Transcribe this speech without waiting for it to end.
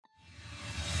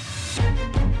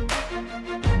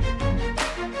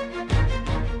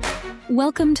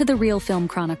Welcome to the Real Film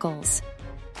Chronicles.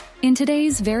 In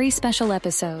today's very special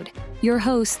episode, your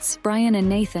hosts, Brian and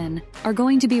Nathan, are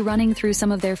going to be running through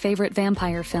some of their favorite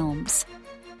vampire films.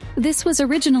 This was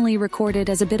originally recorded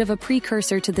as a bit of a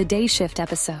precursor to the Day Shift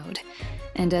episode.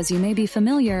 And as you may be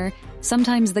familiar,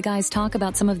 sometimes the guys talk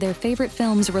about some of their favorite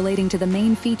films relating to the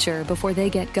main feature before they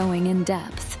get going in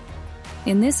depth.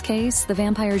 In this case, the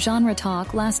vampire genre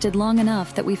talk lasted long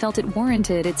enough that we felt it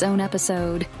warranted its own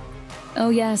episode. Oh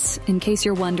yes, in case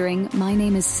you're wondering, my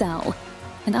name is Cell,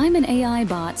 and I'm an AI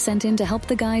bot sent in to help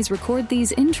the guys record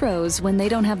these intros when they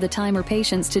don't have the time or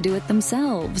patience to do it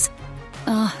themselves.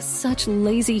 Such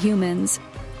lazy humans.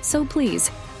 So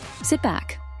please, sit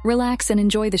back, relax, and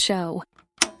enjoy the show.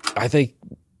 I think,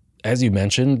 as you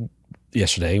mentioned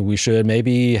yesterday, we should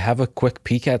maybe have a quick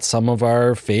peek at some of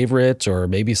our favorite or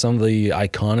maybe some of the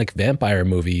iconic vampire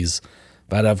movies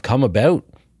that have come about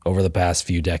over the past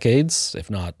few decades, if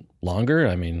not longer.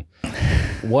 I mean,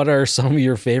 what are some of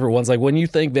your favorite ones? Like when you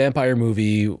think vampire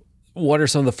movie, what are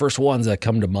some of the first ones that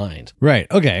come to mind? Right.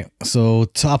 Okay. So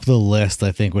top of the list,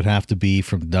 I think, would have to be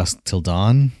From Dusk Till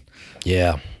Dawn.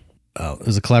 Yeah. It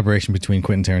was a collaboration between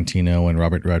Quentin Tarantino and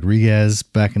Robert Rodriguez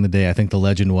back in the day. I think the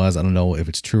legend was, I don't know if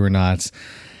it's true or not,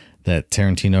 that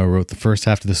Tarantino wrote the first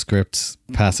half of the script,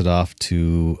 passed it off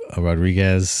to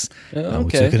Rodriguez,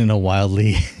 which took it in a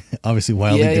wildly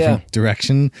different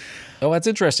direction. Oh, that's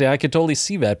interesting. I could totally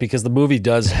see that because the movie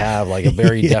does have like a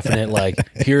very definite, like,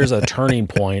 here's a turning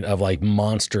point of like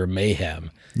monster mayhem.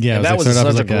 Yeah, and that was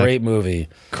such a great movie.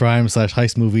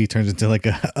 Crime/heist movie turns into like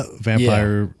a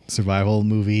vampire survival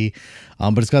movie.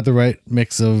 But it's got the right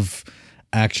mix of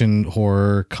action,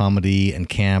 horror, comedy, and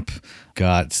camp.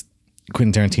 Got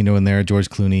Quentin Tarantino in there, George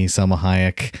Clooney, Salma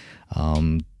Hayek,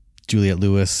 Juliette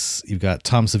Lewis. You've got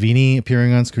Tom Savini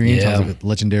appearing on screen. Yeah. Tom's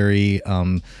legendary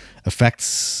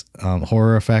effects,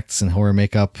 horror effects and horror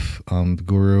makeup,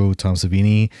 guru Tom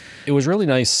Savini. It was really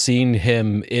nice seeing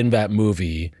him in that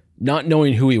movie, not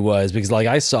knowing who he was, because like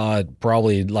I saw it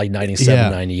probably like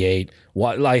 97, 98.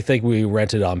 I think we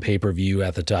rented on pay-per-view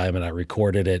at the time and I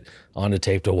recorded it on a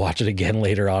tape to watch it again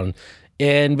later on.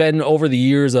 And then over the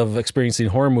years of experiencing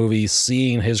horror movies,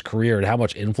 seeing his career and how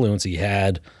much influence he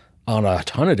had on a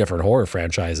ton of different horror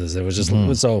franchises, it was just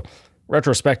so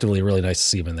retrospectively really nice to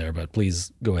see him in there. But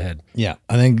please go ahead. Yeah,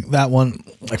 I think that one,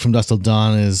 like From Dusk Till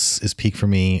Dawn, is peak for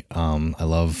me. I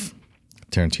love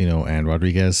Tarantino and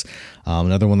Rodriguez.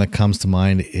 Another one that comes to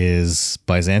mind is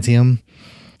Byzantium.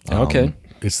 Okay.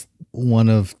 It's one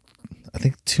of, I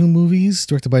think, 2 movies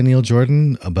directed by Neil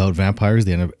Jordan about vampires,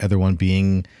 the other one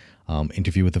being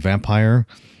Interview with the Vampire.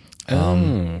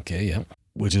 Okay, yeah.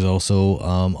 Which is also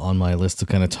on my list of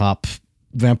kind of top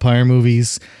vampire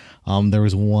movies. There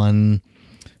was one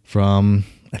from,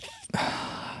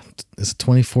 it's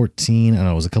 2014. I don't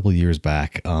know, it was a couple of years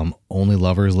back. Only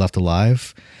Lovers Left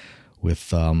Alive with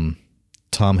Tom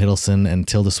Hiddleston and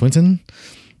Tilda Swinton.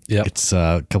 Yeah, it's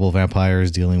a couple of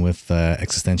vampires dealing with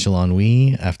existential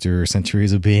ennui after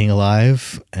centuries of being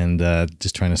alive and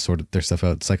just trying to sort their stuff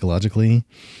out psychologically.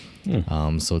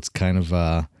 So it's kind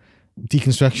of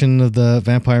deconstruction of the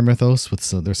vampire mythos.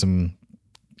 There's some.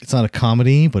 It's not a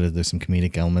comedy, but there's some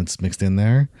comedic elements mixed in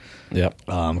there. Yep.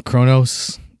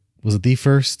 Cronos, was it the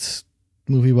first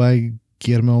movie by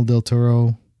Guillermo del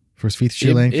Toro? First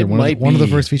feature length, or one of the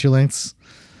first feature lengths.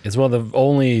 It's one of the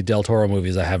only Del Toro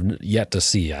movies I have yet to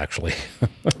see, actually.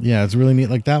 Yeah, it's really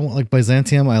neat. Like that one, like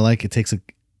Byzantium, I like. It takes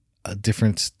a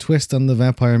different twist on the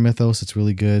vampire mythos. It's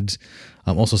really good.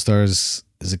 Also stars,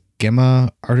 is it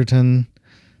Gemma Arterton?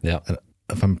 Yeah.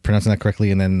 If I'm pronouncing that correctly.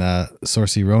 And then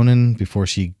Saoirse Ronan before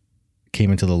she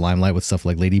came into the limelight with stuff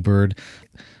like Lady Bird.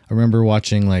 I remember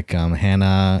watching like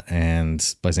Hannah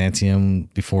and Byzantium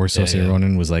before Saoirse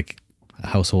Ronan was like a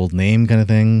household name kind of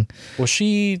thing. Was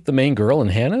she the main girl in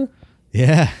Hannah?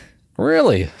 Yeah.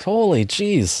 Really? Holy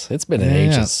jeez. It's been an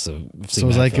ages. So it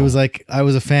was like I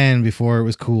was a fan before it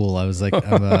was cool. I was like,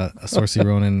 I'm a Saoirse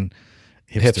Ronan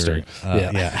hipster.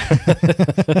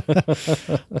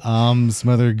 Some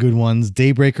other good ones.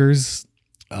 Daybreakers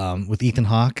with Ethan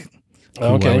Hawke,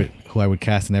 who I would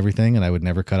cast in everything and I would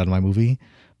never cut out of my movie.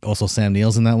 Also Sam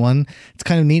Neill's in that one. It's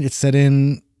kind of neat. It's set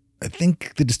in, I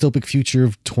think, the dystopic future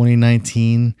of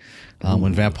 2019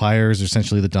 when vampires are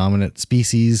essentially the dominant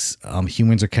species.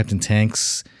 Humans are kept in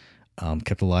tanks,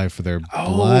 kept alive for their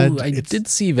blood. I did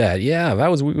see that. Yeah,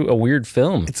 that was a weird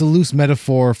film. It's a loose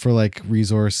metaphor for like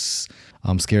resource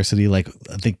scarcity. Like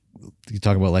I think you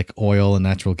talk about like oil and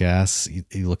natural gas.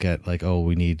 You look at like,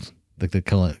 we need like the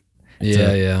color.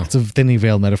 It's a thinly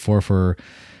veiled metaphor for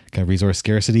kind of resource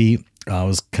scarcity. It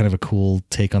was kind of a cool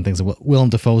take on things. Willem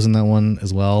Dafoe's in that one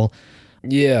as well.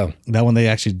 Yeah. That one, they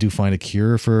actually do find a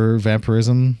cure for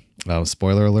vampirism.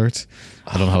 Spoiler alert.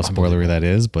 I don't know how spoilery that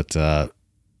is, but that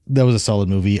was a solid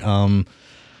movie.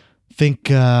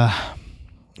 Think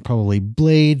probably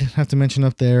Blade, have to mention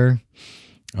up there.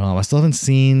 I still haven't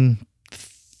seen the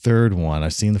third one.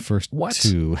 I've seen the first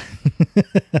two.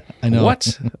 I know.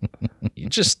 What? You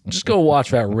just go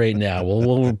watch that right now.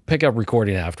 We'll pick up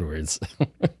recording afterwards.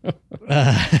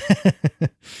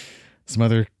 Some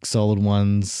other solid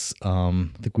ones. I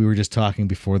think we were just talking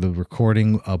before the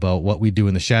recording about What We Do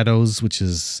in the Shadows, which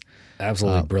is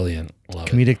absolutely brilliant. Love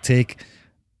comedic take.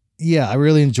 Yeah, I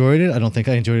really enjoyed it. I don't think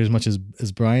I enjoyed it as much as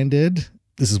Brian did.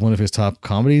 This is one of his top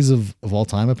comedies of all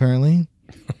time, apparently.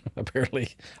 Apparently.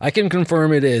 I can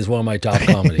confirm it is one of my top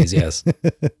comedies, yes.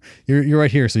 You're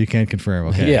right here, so you can confirm.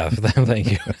 Okay. Yeah,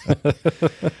 thank you.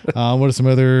 What are some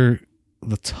other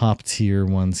the top tier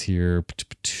ones here?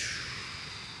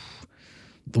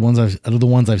 The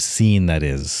ones I've seen, that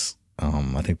is.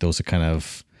 I think those are kind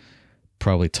of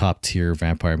probably top tier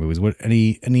vampire movies. What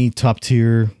any top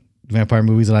tier vampire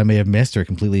movies that I may have missed, or a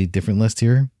completely different list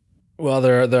here? Well,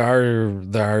 there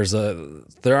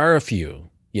are a few.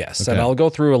 Yes, okay. And I'll go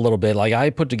through a little bit. Like, I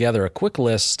put together a quick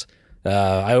list.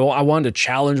 I wanted to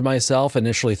challenge myself,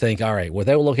 initially think, all right,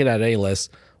 without looking at a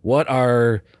list, what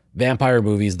are vampire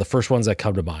movies, the first ones that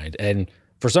come to mind? And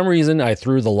for some reason, I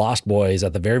threw The Lost Boys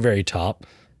at the very, very top.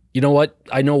 You know what?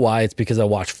 I know why. It's because I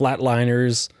watched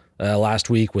Flatliners last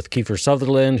week with Kiefer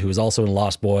Sutherland, who was also in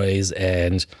Lost Boys,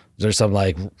 and there's some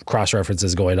like cross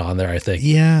references going on there, I think.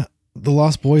 Yeah, The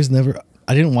Lost Boys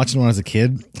I didn't watch it when I was a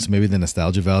kid, so maybe the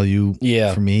nostalgia value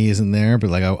for me isn't there. But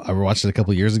like I watched it a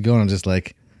couple of years ago, and I'm just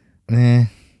like, eh.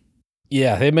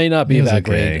 Yeah, it may not be that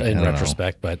great in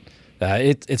retrospect, but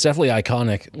it's definitely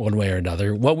iconic one way or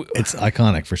another. It's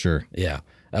iconic for sure. Yeah.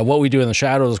 What We Do in the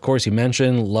Shadows, of course, you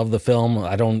mentioned. Love the film.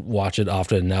 I don't watch it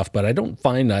often enough, but I don't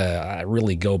find I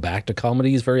really go back to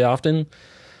comedies very often.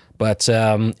 But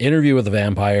Interview with the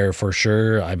Vampire, for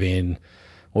sure. I mean,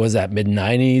 what was that,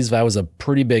 mid-90s? That was a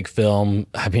pretty big film.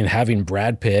 I mean, having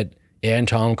Brad Pitt and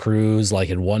Tom Cruise like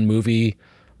in one movie,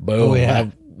 boom,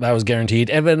 that was guaranteed.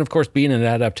 And then, of course, being an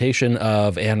adaptation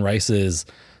of Anne Rice's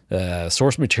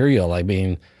source material. I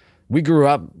mean, we grew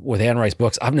up with Anne Rice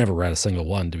books. I've never read a single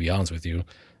one, to be honest with you.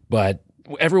 But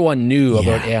everyone knew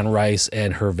about Anne Rice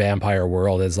and her vampire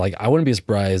world. It's like, I wouldn't be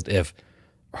surprised if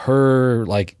her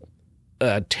like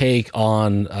take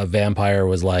on a vampire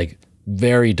was like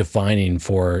very defining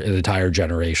for an entire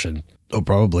generation. Oh,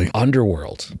 probably.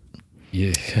 Underworld.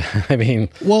 Yeah, I mean,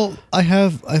 well,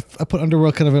 I put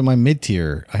Underworld kind of in my mid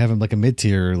tier. I have like a mid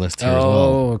tier list here as well.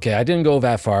 Oh, okay. I didn't go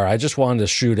that far. I just wanted to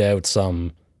shoot out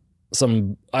some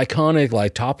iconic,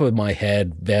 like top of my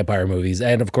head vampire movies,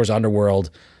 and of course Underworld.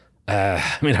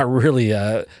 I mean, I really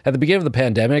at the beginning of the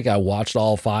pandemic, I watched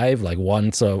all 5 like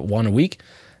one a week.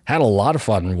 Had a lot of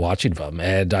fun watching them,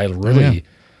 and I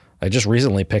just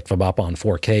recently picked them up on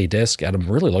 4K disc, and I'm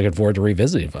really looking forward to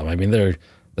revisiting them. I mean,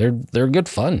 they're good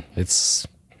fun. It's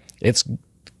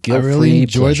I really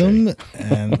enjoy them,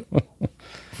 and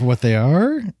for what they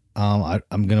are,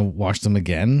 I'm gonna watch them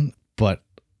again. But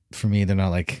for me, they're not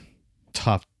like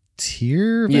top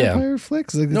tier vampire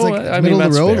flicks. Like, it's middle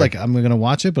of the road. Fair. Like, I'm gonna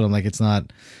watch it, but I'm like, it's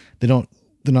not. They're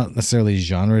not necessarily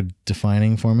genre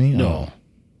defining for me. No.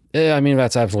 Yeah, I mean,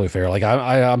 that's absolutely fair. Like,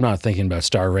 I'm not thinking about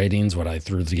star ratings when I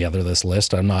threw together this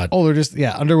list. I'm not. Oh, they're just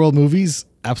Underworld movies,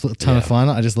 absolute ton of fun.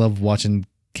 I just love watching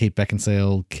Kate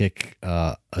Beckinsale kick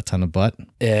a ton of butt.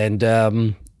 And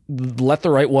Let the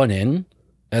Right One In,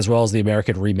 as well as the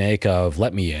American remake of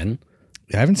Let Me In.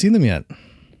 I haven't seen them yet.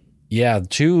 Yeah,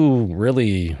 2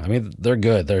 really, I mean, they're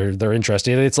good. They're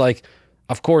interesting. It's like,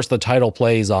 of course, the title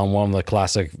plays on one of the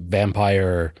classic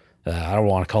vampire, I don't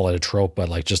want to call it a trope, but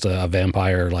like just a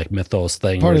vampire like mythos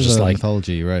thing. Part of just the like,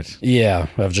 mythology, right? Yeah,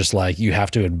 of just like you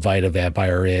have to invite a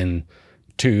vampire in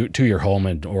to your home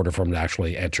in order for him to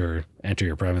actually enter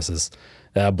your premises.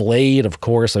 Blade, of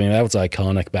course, I mean, that was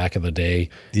iconic back in the day.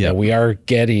 Yeah, we are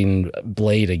getting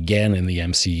Blade again in the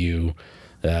MCU.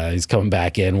 He's coming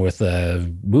back in with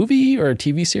a movie or a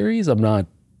TV series. I'm not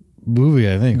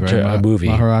movie, I think, right? A movie.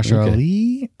 Mahershala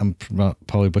Ali. I'm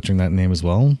probably butchering that name as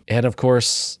well. And of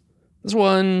course, this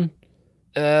one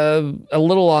a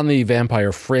little on the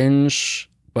vampire fringe,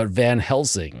 but Van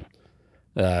Helsing,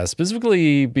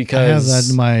 specifically because I have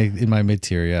that in my mid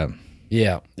tier. Yeah.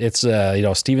 Yeah, it's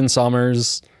Stephen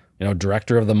Sommers,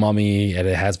 director of The Mummy, and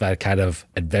it has that kind of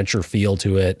adventure feel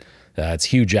to it. It's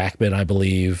Hugh Jackman, I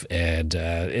believe, and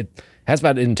it has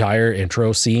that entire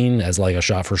intro scene as like a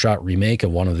shot-for-shot remake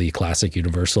of one of the classic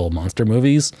Universal monster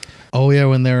movies. Oh yeah,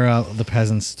 when they're the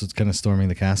peasants kind of storming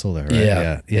the castle there.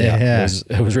 Right? Yeah.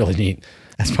 It was really neat.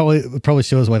 That's probably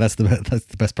shows why that's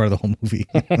the best part of the whole movie.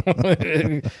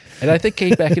 And I think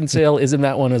Kate Beckinsale is in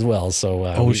that one as well.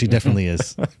 So she definitely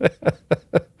is.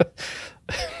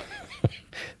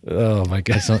 Oh my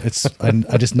god!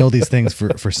 I just know these things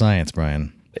for science,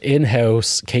 Brian.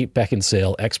 In-house Kate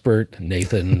Beckinsale expert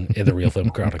Nathan in the Real Film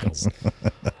Chronicles.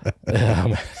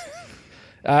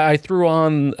 I threw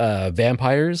on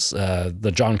Vampires,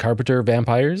 the John Carpenter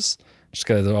Vampires, just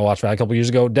because I watched that a couple years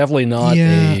ago. Definitely not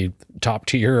a top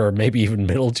tier or maybe even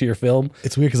middle tier film.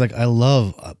 It's weird because I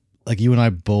love, you and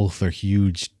I both are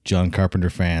huge John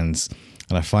Carpenter fans,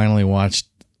 and I finally watched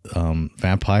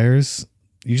Vampires.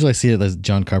 Usually I see it as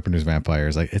John Carpenter's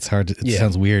Vampires. It's hard to, it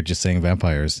sounds weird just saying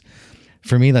Vampires.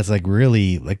 For me, that's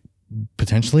really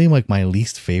potentially my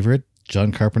least favorite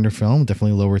John Carpenter film.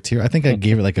 Definitely lower tier. I think I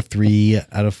gave it a 3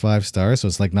 out of 5 stars. So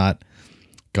it's not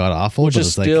god awful, which but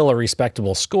is still a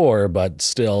respectable score, but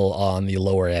still on the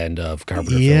lower end of Carpenter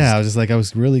films. Yeah, I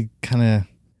was really kind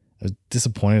of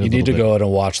disappointed. You need to go out and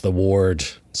watch The Ward,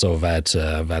 so that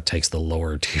takes the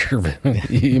lower tier.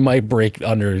 You might break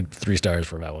under 3 stars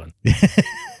for that one.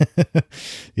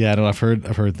 Yeah, no, I've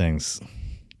heard things.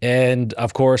 And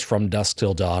of course, From Dusk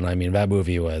Till Dawn. I mean, that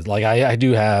movie was I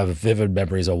do have vivid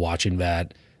memories of watching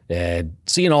that and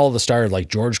seeing all the stars like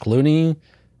George Clooney.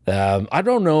 I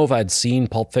don't know if I'd seen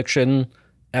Pulp Fiction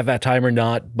at that time or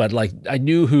not, but I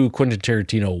knew who Quentin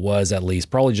Tarantino was, at least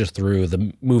probably just through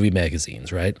the movie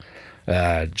magazines, right?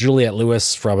 Juliette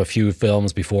Lewis from a few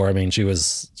films before. I mean, she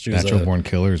was Natural Born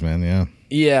Killers, man. Yeah.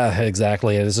 Yeah,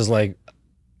 exactly. And it's just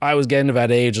I was getting to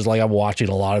that age. It's I'm watching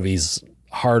a lot of these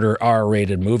harder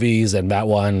R-rated movies, and that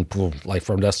one,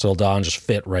 From Dusk Till Dawn, just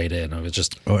fit right in. It was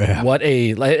just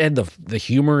and the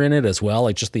humor in it as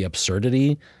well, just the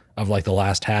absurdity of the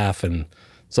last half and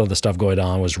some of the stuff going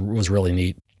on was really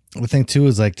neat. The thing too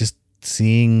is just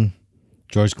seeing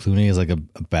George Clooney as a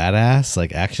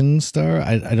badass action star.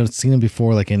 I don't seen him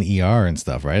before in ER and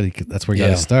stuff, right? That's where he got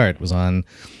his start, was on.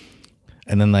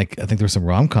 And then I think there were some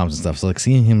rom-coms and stuff. So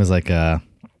seeing him as an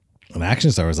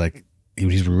action star was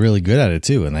he's really good at it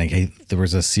too. And there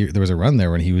was a run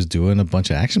there when he was doing a bunch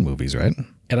of action movies, right?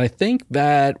 And I think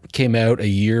that came out a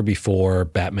year before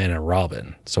Batman and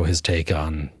Robin. So his take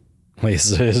on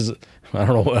his I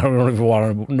don't know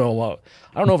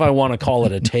if I want to call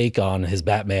it a take on his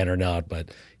Batman or not,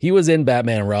 but he was in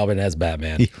Batman and Robin as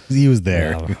Batman. He was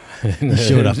there. He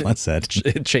showed up on set.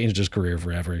 It changed his career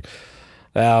forever.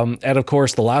 And of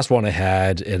course, the last one I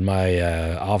had in my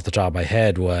off the top of my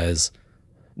head was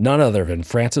none other than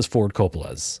Francis Ford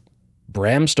Coppola's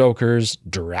Bram Stoker's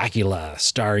Dracula,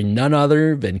 starring none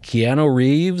other than Keanu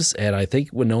Reeves, and I think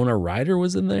Winona Ryder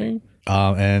was in there.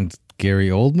 And Gary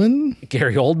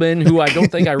Oldman, who I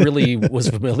don't think I really was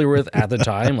familiar with at the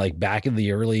time, back in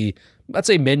the early, let's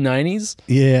say mid-90s.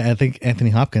 Yeah, I think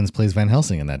Anthony Hopkins plays Van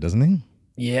Helsing in that, doesn't he?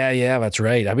 Yeah, that's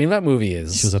right. I mean, that movie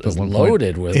is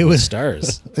loaded with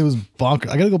stars. It was bonkers.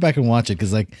 I got to go back and watch it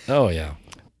because oh yeah,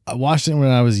 I watched it when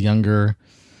I was younger.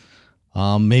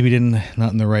 Maybe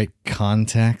not in the right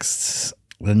context.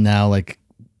 And now,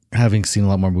 having seen a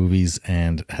lot more movies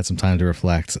and had some time to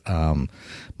reflect,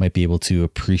 might be able to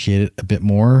appreciate it a bit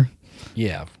more.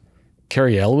 Yeah.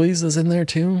 Carrie Elwes is in there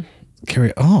too.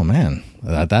 Oh man,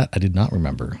 that I did not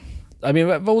remember. I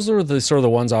mean, those are the sort of the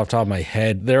ones off the top of my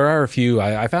head. There are a few.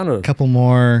 I found a couple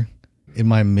more in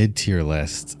my mid-tier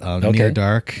list. Near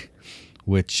Dark,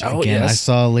 which again I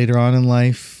saw later on in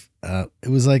life. It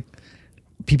was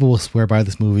people will swear by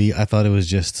this movie. I thought it was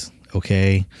just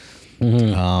okay.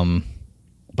 Mm-hmm.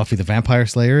 Buffy the Vampire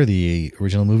Slayer, the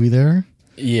original movie there.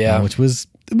 Yeah. It was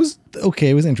okay.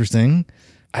 It was interesting.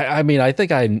 I mean, I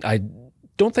think I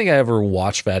don't think I ever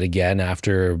watched that again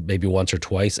after maybe once or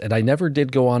twice. And I never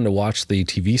did go on to watch the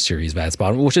TV series that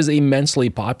spawned, which is immensely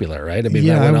popular, right? I mean,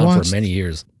 that went on for many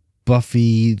years.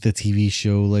 Buffy, the TV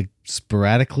show,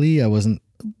 sporadically. I wasn't,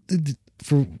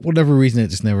 for whatever reason, it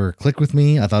just never clicked with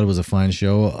me. I thought it was a fine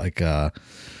show.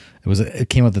 It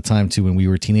came at the time too when we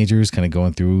were teenagers, kind of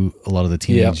going through a lot of the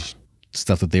teenage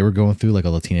stuff that they were going through,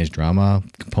 all the teenage drama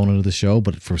component of the show.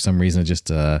 But for some reason, it just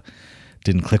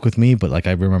didn't click with me. But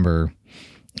I remember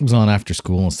it was on after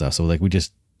school and stuff. So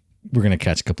we're gonna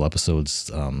catch a couple episodes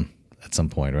at some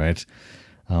point, right?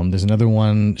 There's another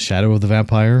one, Shadow of the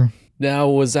Vampire. Now,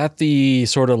 was that the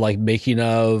sort of making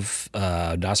of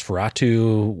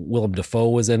Nosferatu? Willem Dafoe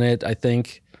was in it, I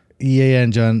think. Yeah,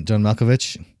 and John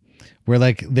Malkovich. Where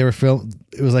they were filmed,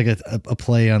 it was a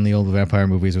play on the old vampire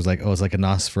movies. It was it's a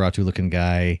Nosferatu looking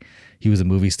guy. He was a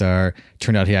movie star.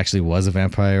 Turned out he actually was a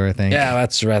vampire, I think. Yeah,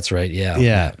 that's right.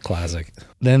 Yeah, classic.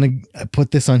 Then I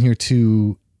put this on here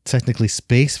too. Technically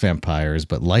space vampires,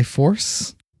 but Life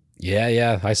Force.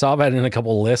 Yeah. I saw that in a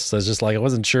couple of lists. I was just like, I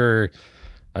wasn't sure.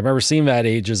 I remember seeing that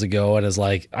ages ago, and it's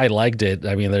like I liked it.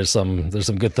 I mean, there's some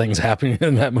good things happening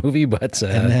in that movie, but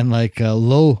and then like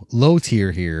low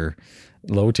tier here,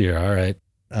 low tier. All right,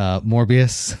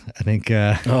 Morbius. I think.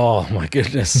 Oh my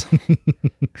goodness,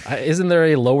 isn't there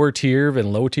a lower tier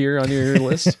than low tier on your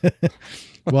list?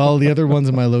 Well, the other ones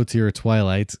in my low tier are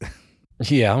Twilight.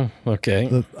 Yeah.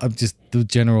 Okay. Just the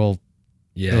general,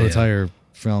 entire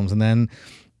films, and then.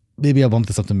 Maybe I'll bump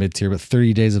this up to mid tier, but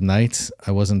 30 Days of Night.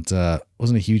 I wasn't a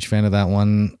huge fan of that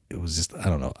one. It was just, I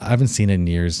don't know. I haven't seen it in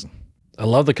years. I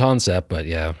love the concept, but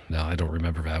no, I don't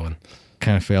remember that one.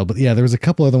 Kind of failed. But yeah, there was a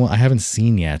couple other ones I haven't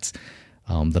seen yet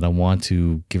that I want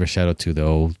to give a shout out to,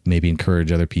 though. Maybe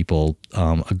encourage other people.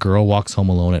 A Girl Walks Home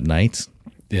Alone at Night.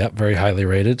 Yeah, very highly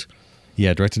rated.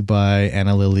 Yeah, directed by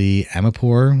Anna Lily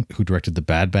Amirpour, who directed The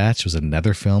Bad Batch. It was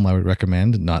another film I would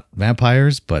recommend. Not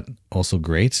vampires, but also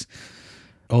great.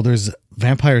 Oh, there's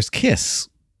Vampire's Kiss,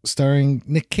 starring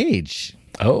Nick Cage.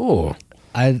 Oh,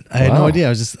 I had no idea. I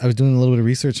was doing a little bit of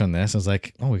research on this. I was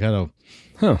like, oh, we gotta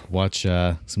watch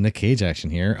some Nick Cage action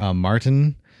here.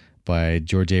 Martin by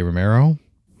George A. Romero.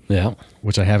 Yeah,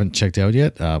 which I haven't checked out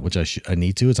yet. Which I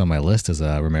need to. It's on my list as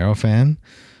a Romero fan.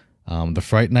 The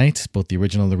Fright Night, both the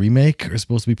original and the remake, are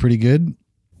supposed to be pretty good.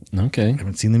 Okay, I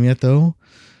haven't seen them yet though.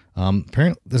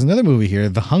 Apparently, there's another movie here,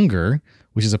 The Hunger,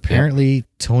 which is apparently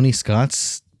Tony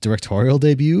Scott's directorial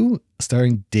debut,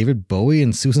 starring David Bowie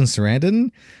and Susan Sarandon,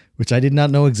 which I did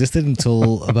not know existed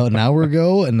until about an hour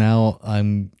ago, and now I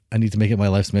need to make it my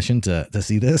life's mission to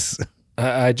see this.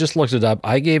 I just looked it up.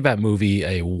 I gave that movie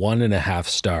a 1.5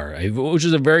 star, which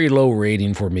is a very low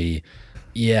rating for me.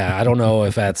 Yeah, I don't know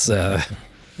if that's.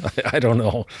 I don't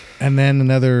know. And then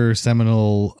another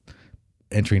seminal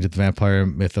entry into the vampire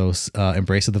mythos,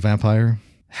 Embrace of the Vampire.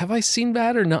 Have I seen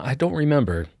that or not? I don't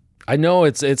remember. I know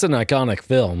it's an iconic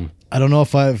film. I don't know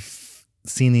if I've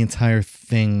seen the entire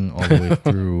thing all the way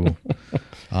through.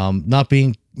 Not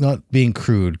being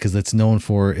crude, because it's known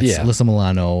for Alyssa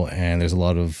Milano, and there's a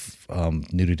lot of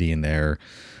nudity in there.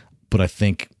 But I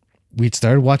think we'd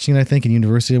started watching it, in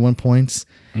university at one point,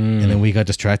 and then we got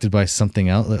distracted by something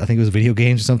else. I think it was video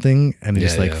games or something, and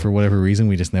for whatever reason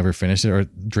we just never finished it, or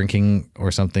drinking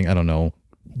or something. I don't know.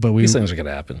 But these things are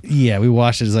gonna happen. Yeah, we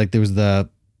watched it. It's like there was the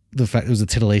fact, it was a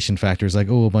titillation factor. It's like,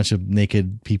 oh, a bunch of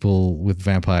naked people with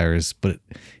vampires, but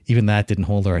even that didn't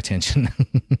hold our attention.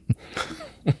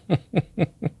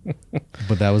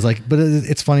 But that was like, but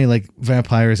it's funny, like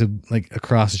vampires have like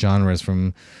across genres,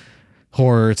 from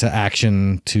horror to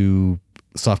action to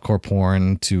softcore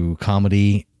porn to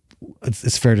comedy.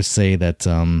 It's fair to say that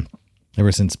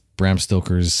ever since Bram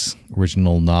Stoker's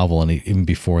original novel, and even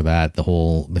before that, the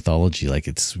whole mythology, like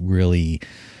it's really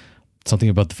something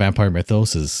about the vampire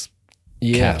mythos has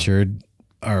captured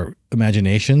our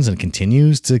imaginations and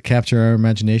continues to capture our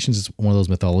imaginations. It's one of those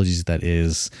mythologies that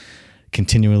is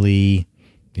continually,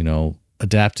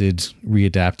 adapted,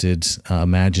 readapted,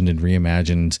 imagined and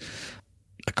reimagined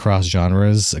across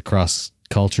genres, across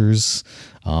cultures.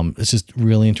 It's just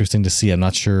really interesting to see. I'm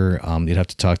not sure. You'd have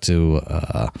to talk to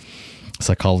a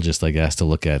psychologist, I guess, to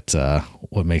look at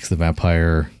what makes the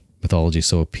vampire mythology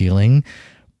so appealing.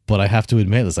 But I have to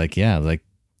admit, it's like,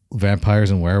 vampires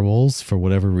and werewolves, for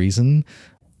whatever reason.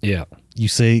 Yeah. You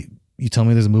tell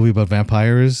me there's a movie about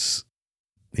vampires.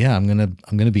 Yeah, I'm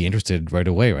gonna be interested right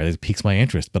away, right? It piques my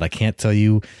interest, but I can't tell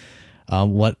you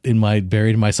what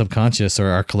buried in my subconscious or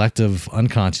our collective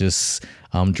unconscious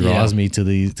draws me to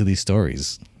these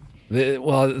stories.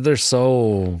 Well, they're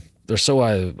so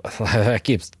I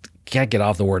can't get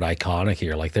off the word iconic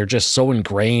here. Like, they're just so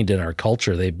ingrained in our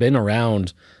culture. They've been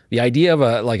around. The idea of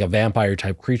a vampire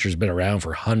type creature has been around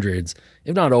for hundreds,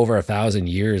 if not over 1,000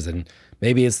 years. And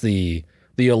maybe it's the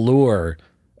allure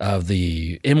of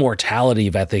the immortality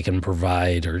that they can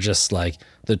provide, or just like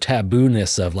the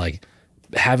tabooness of like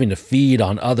having to feed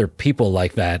on other people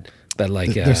like that. That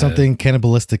like there's something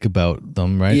cannibalistic about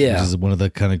them, right? Yeah, which is one of the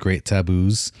kind of great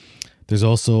taboos. There's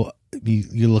also,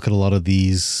 you look at a lot of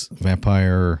these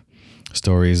vampire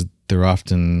stories, they're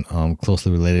often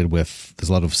closely related with, there's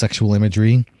a lot of sexual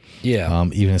imagery. Yeah.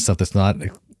 Even stuff that's not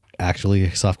actually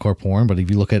softcore porn. But if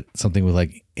you look at something with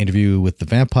like Interview with the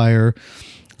Vampire,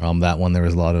 that one, there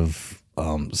was a lot of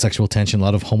sexual tension, a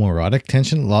lot of homoerotic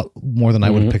tension, a lot more than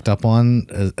I would have picked up on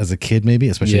as a kid, maybe,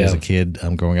 especially as a kid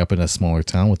growing up in a smaller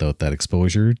town without that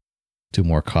exposure to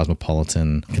more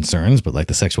cosmopolitan concerns. But like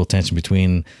the sexual tension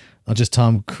between not just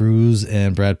Tom Cruise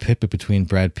and Brad Pitt, but between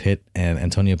Brad Pitt and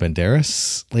Antonio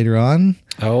Banderas later on.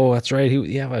 Oh, that's right.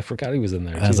 I forgot he was in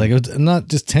there. I was like, it was not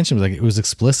just tension, but like it was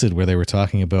explicit, where they were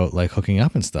talking about like hooking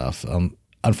up and stuff.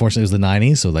 Unfortunately, it was the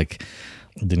 90s, so like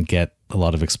didn't get a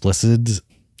lot of explicit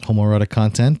homoerotic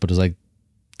content, but it was like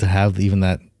to have even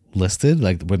that listed,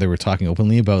 like where they were talking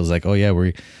openly about, it was like, oh yeah,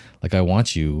 we're like, I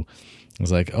want you. I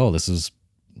was like, oh, this is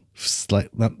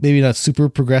maybe not super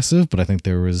progressive, but I think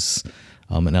there was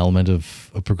an element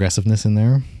of progressiveness in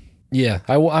there. Yeah,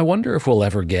 I wonder if we'll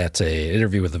ever get a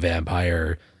Interview with the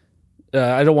Vampire.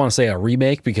 I don't want to say a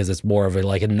remake because it's more of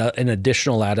an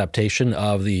additional adaptation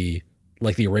of the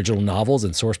original novels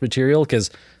and source material. Because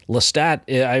Lestat,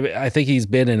 I think he's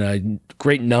been in a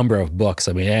great number of books.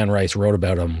 I mean, Anne Rice wrote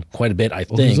about him quite a bit, I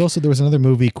think. There was another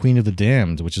movie, Queen of the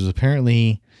Damned, which is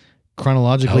apparently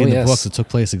chronologically in the books. It took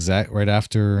place right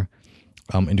after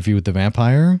Interview with the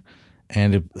Vampire,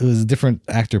 and it was a different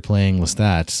actor playing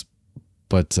Lestat.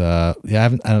 But I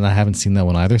haven't seen that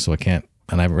one either, so I can't.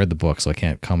 And I haven't read the book, so I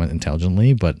can't comment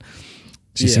intelligently. But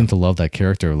she seemed to love that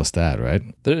character of Lestat, right?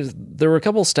 There were a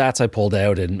couple stats I pulled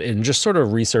out and just sort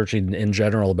of researching in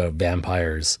general about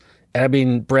vampires. And I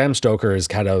mean, Bram Stoker is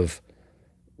kind of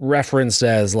referenced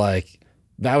as like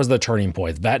that was the turning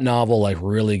point. That novel like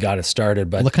really got it started.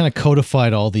 But it kind of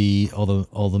codified all the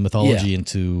mythology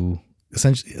into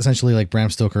essentially like Bram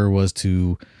Stoker was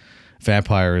to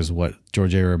vampires what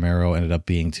George A. Romero ended up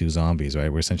being to zombies,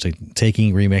 right? We're essentially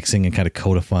taking, remixing, and kind of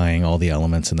codifying all the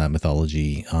elements in that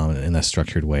mythology in a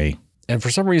structured way. And for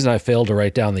some reason, I failed to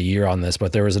write down the year on this,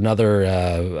 but there was another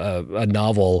a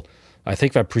novel, I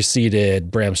think that preceded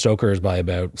Bram Stoker's by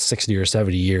about 60 or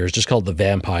 70 years, just called The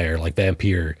Vampire, like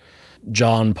vampire,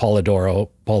 John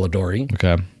Polidori.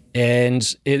 Okay.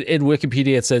 And in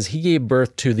Wikipedia, it says he gave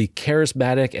birth to the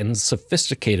charismatic and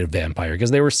sophisticated vampire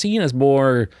because they were seen as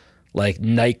more like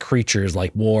night creatures,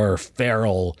 like more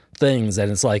feral things. And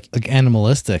it's like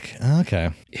animalistic.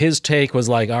 Okay. His take was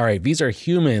like, all right, these are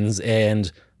humans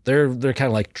and they're kind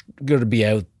of like going to be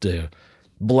out to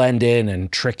blend in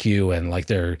and trick you. And like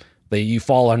you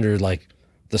fall under like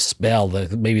the spell,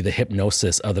 maybe the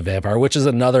hypnosis of the vampire, which is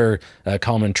another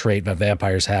common trait that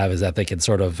vampires have, is that they can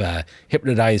sort of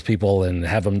hypnotize people and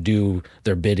have them do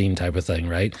their bidding type of thing,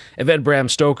 right? And then Bram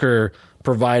Stoker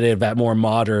provided that more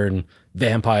modern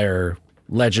vampire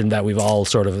legend that we've all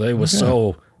sort of, it was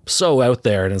so out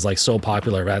there and is like so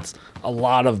popular. That's a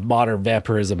lot of modern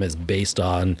vampirism is based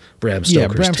on Bram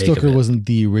Stoker's take. Bram Stoker wasn't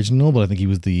the original, but I think he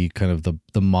was the kind of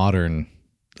the modern,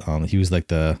 he was like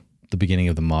the beginning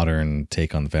of the modern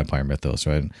take on the vampire mythos,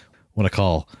 right? What I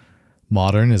call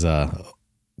modern is a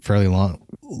fairly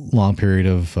long period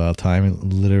of time,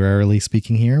 literarily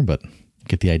speaking here, but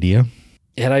get the idea.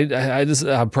 And I just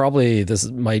probably, this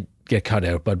might get cut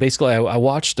out, but basically I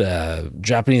watched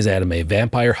Japanese anime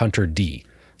Vampire Hunter D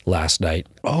last night.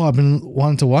 Oh, I've been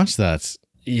wanting to watch that.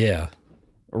 Yeah,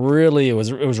 really, it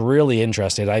was really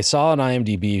interesting. I saw an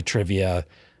IMDb trivia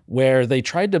where they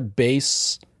tried to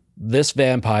base this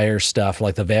vampire stuff,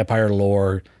 like the vampire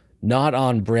lore, not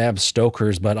on Bram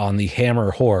Stoker's, but on the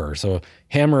Hammer horror. So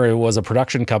Hammer was a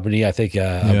production company, I think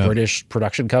a British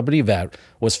production company that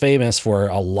was famous for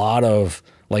a lot of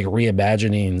like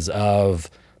reimaginings of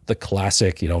the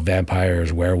classic,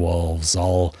 vampires, werewolves,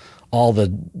 all the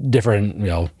different,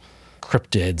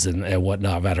 cryptids and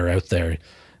whatnot that are out there.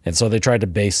 And so they tried to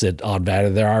base it on that.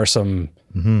 And there are some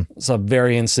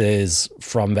variances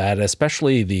from that,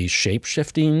 especially the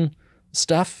shape-shifting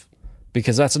stuff,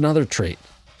 because that's another trait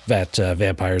that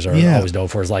vampires are always known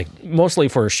for, is like mostly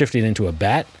for shifting into a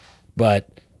bat, but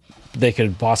they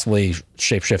could possibly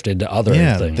shapeshift into other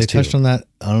things. They touched on that.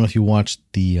 I don't know if you watched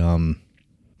the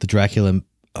Dracula,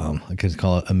 I could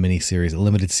call it a mini series, a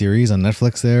limited series on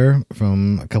Netflix there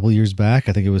from a couple of years back.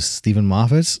 I think it was Stephen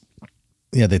Moffat's.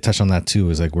 Yeah, they touched on that too.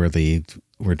 Is like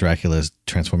where Dracula is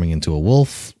transforming into a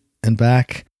wolf and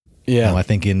back. Yeah, I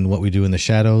think in What We Do in the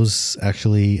Shadows,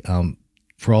 actually,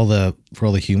 for all the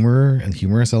humor and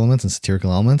humorous elements and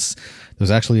satirical elements,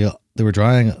 there's actually they were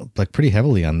drawing like pretty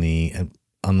heavily on the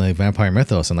vampire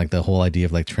mythos and like the whole idea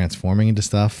of like transforming into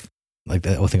stuff. Like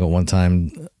I think at one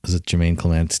time, was it Jermaine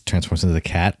Clement transforms into the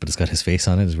cat, but it's got his face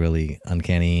on it. It's really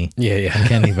uncanny.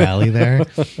 Uncanny valley there.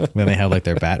 Then they have like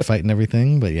their bat fight and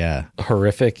everything. But yeah,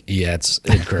 horrific. Yeah, it's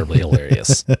incredibly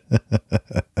hilarious.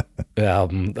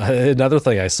 Another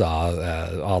thing I saw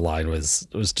online was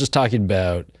just talking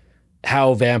about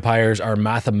how vampires are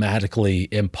mathematically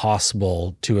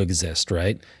impossible to exist.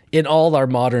 Right, in all our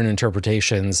modern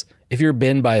interpretations, if you're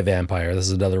bitten by a vampire, this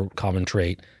is another common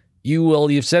trait. You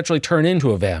essentially turn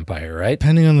into a vampire, right?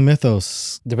 Depending on the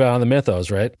mythos. Depending on the mythos,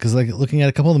 right? Because like looking at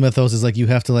a couple of the mythos is like you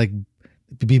have to like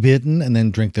be bitten and then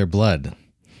drink their blood.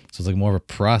 So it's like more of a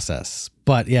process.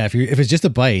 But yeah, if it's just a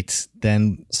bite,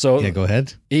 then go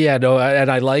ahead. Yeah, no,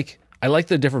 and I like I like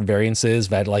the different variances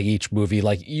that like each movie,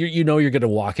 like you know you're going to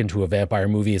walk into a vampire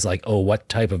movie. It's like, oh, what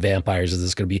type of vampires is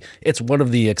this going to be? It's one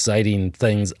of the exciting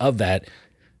things of that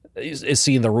is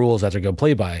seeing the rules that they're going to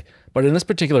play by. But in this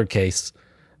particular case,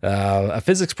 a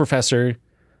physics professor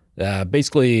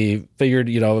basically figured,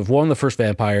 if one of the first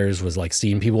vampires was like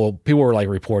seeing people were like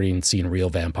reporting seeing real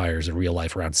vampires in real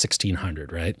life around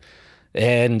 1600, right?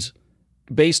 And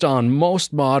based on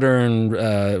most modern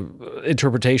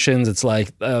interpretations, it's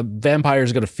like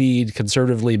vampires are going to feed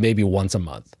conservatively maybe once a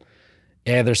month.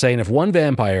 And they're saying if one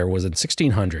vampire was in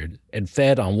 1600 and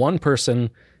fed on one person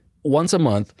once a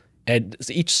month, and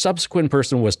each subsequent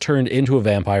person was turned into a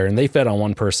vampire and they fed on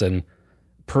one person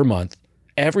per month,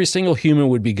 every single human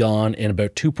would be gone in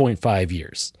about 2.5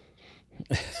 years.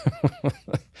 And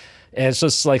it's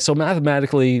just like, so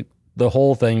mathematically, the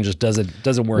whole thing just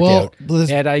doesn't work out.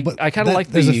 And I kind of like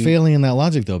there's a failing in that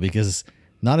logic though, because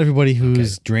not everybody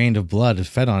who's drained of blood is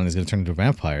fed on is going to turn into a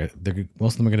vampire.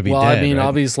 Most of them are going to be dead. Well, I mean, right?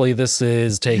 Obviously this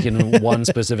is taking one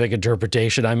specific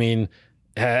interpretation. I mean,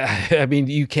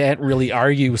 you can't really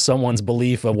argue someone's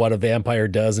belief of what a vampire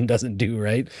does and doesn't do,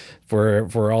 right?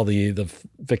 For all the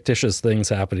fictitious things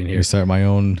happening here. I start my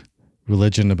own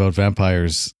religion about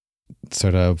vampires.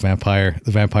 Start the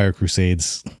vampire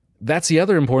crusades. That's the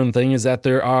other important thing, is that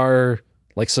there are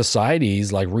like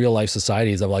societies, like real life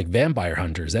societies of like vampire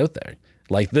hunters out there.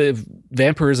 Like the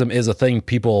vampirism is a thing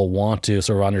people want to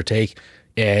sort of undertake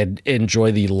and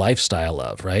enjoy the lifestyle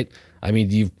of, right? I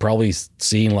mean, you've probably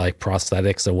seen like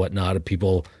prosthetics and whatnot of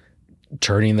people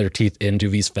turning their teeth into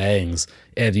these fangs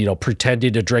and,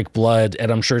 pretending to drink blood.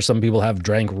 And I'm sure some people have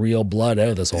drank real blood out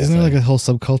of this whole thing. Isn't there like a whole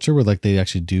subculture where like they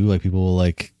actually do, like people will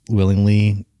like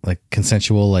willingly, like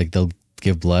consensual, like they'll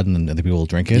give blood and then other people will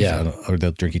drink it, or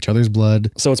they'll drink each other's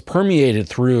blood. So it's permeated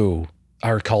through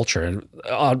our culture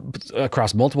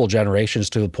across multiple generations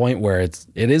to the point where it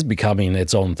is becoming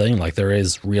its own thing. Like there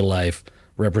is real life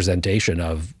representation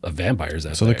of vampires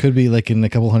out so there could be like in a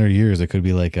couple hundred years there could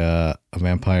be like a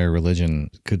vampire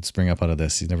religion could spring up out of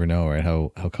this. You never know, right?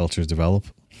 How cultures develop.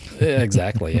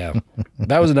 Exactly. Yeah.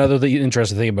 That was another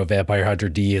interesting thing about Vampire Hunter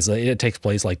D is it takes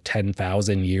place like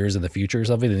 10,000 years in the future or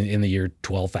something, in the year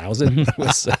 12,000.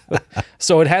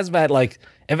 So it has that like,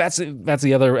 and that's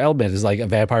the other element, is like a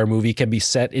vampire movie can be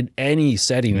set in any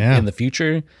setting in the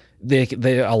future.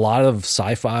 A lot of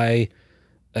sci-fi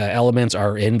elements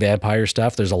are in vampire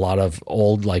stuff. There's a lot of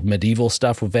old like medieval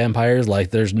stuff with vampires. Like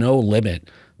there's no limit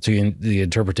to the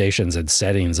interpretations and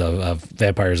settings of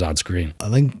vampires on screen.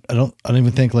 I don't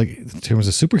even think like in terms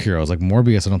of superheroes, like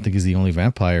Morbius, I don't think he's the only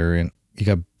vampire. And you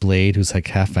got Blade, who's like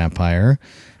half vampire,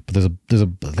 but there's I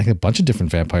think a bunch of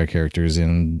different vampire characters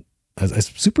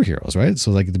as superheroes, right? So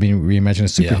like being reimagined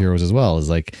as superheroes as well as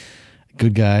like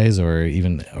good guys or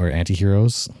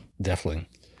anti-heroes. Definitely.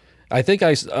 I think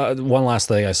one last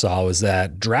thing I saw was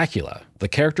that Dracula, the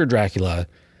character Dracula,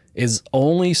 is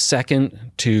only second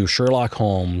to Sherlock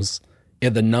Holmes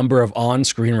in the number of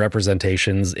on-screen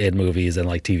representations in movies and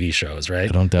like TV shows, right?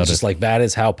 I don't doubt it's just like that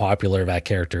is how popular that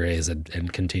character is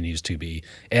and continues to be.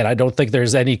 And I don't think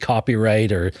there's any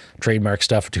copyright or trademark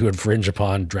stuff to infringe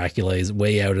upon. Dracula is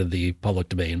way out of the public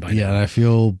domain by now. Yeah, and I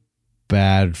feel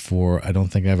bad I don't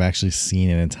think I've actually seen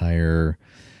an entire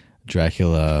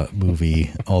Dracula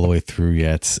movie all the way through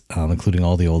yet, including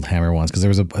all the old Hammer ones,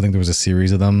 because I think there was a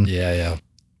series of them. Yeah.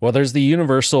 Well, there's the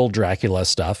Universal Dracula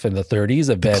stuff in the 30s.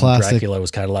 Then Dracula was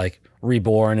kind of like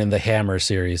reborn in the Hammer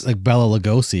series. Like Bela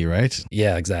Lugosi, right?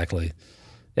 Yeah, exactly.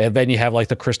 And then you have like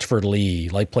the Christopher Lee,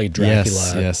 like played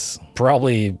Dracula. Yes.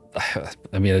 Probably,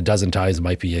 I mean, a dozen times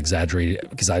might be exaggerated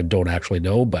because I don't actually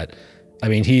know, but I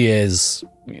mean,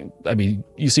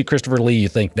 you see Christopher Lee, you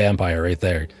think vampire right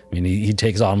there. I mean, he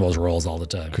takes on those roles all the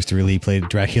time. Christopher Lee played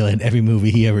Dracula in every movie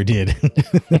he ever did.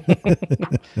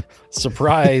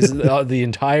 Surprise, the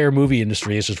entire movie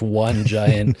industry is just one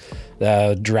giant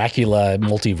Dracula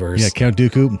multiverse. Yeah, Count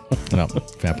Dooku. No,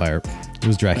 vampire. It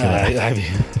was Dracula.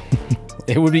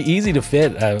 It would be easy to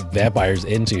fit vampires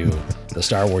into the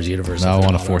Star Wars universe. Now I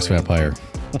want a Force vampire.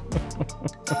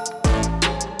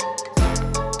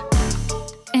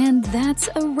 And that's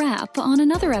a wrap on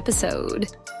another episode.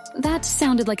 That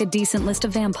sounded like a decent list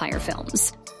of vampire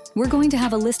films. We're going to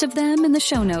have a list of them in the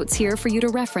show notes here for you to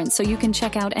reference so you can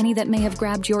check out any that may have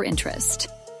grabbed your interest.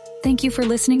 Thank you for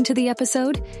listening to the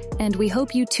episode, and we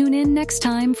hope you tune in next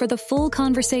time for the full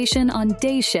conversation on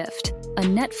Day Shift, a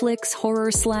Netflix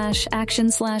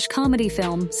horror/action/comedy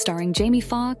film starring Jamie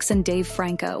Foxx and Dave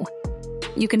Franco.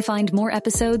 You can find more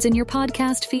episodes in your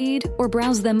podcast feed or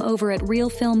browse them over at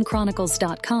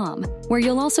realfilmchronicles.com, where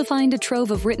you'll also find a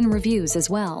trove of written reviews as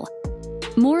well.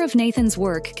 More of Nathan's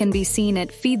work can be seen at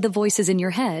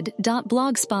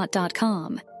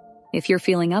feedthevoicesinyourhead.blogspot.com. If you're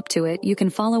feeling up to it, you can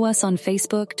follow us on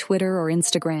Facebook, Twitter, or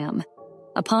Instagram.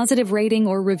 A positive rating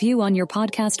or review on your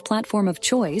podcast platform of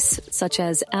choice, such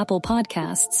as Apple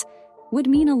Podcasts, would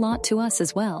mean a lot to us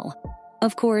as well.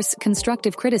 Of course,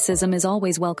 constructive criticism is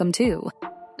always welcome too.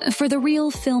 For the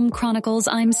Real Film Chronicles,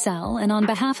 I'm Sal, and on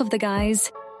behalf of the guys,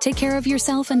 take care of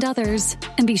yourself and others,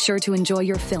 and be sure to enjoy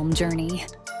your film journey.